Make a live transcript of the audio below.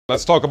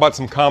Let's talk about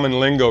some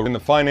common lingo in the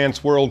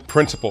finance world.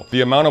 Principal,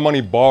 the amount of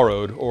money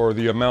borrowed or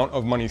the amount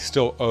of money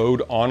still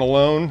owed on a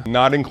loan,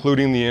 not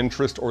including the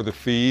interest or the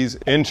fees.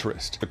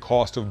 Interest, the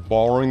cost of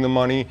borrowing the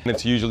money, and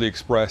it's usually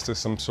expressed as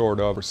some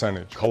sort of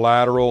percentage.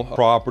 Collateral,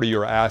 property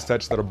or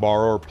assets that a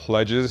borrower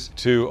pledges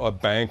to a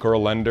bank or a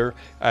lender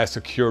as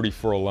security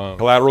for a loan.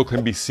 Collateral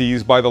can be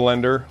seized by the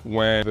lender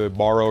when the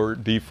borrower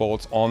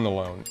defaults on the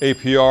loan.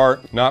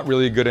 APR, not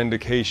really a good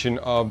indication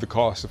of the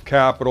cost of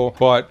capital,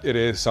 but it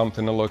is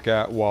something to look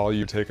at while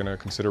you're taking a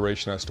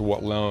consideration as to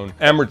what loan.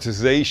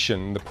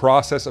 Amortization, the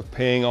process of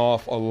paying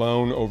off a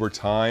loan over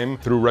time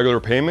through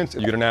regular payments.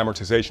 You get an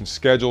amortization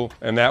schedule,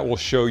 and that will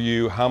show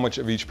you how much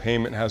of each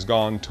payment has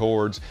gone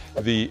towards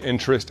the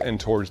interest and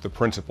towards the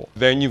principal.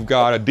 Then you've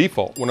got a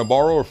default. When a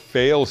borrower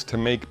fails to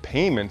make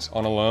payments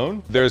on a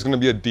loan, there's going to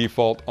be a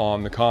default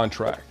on the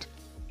contract.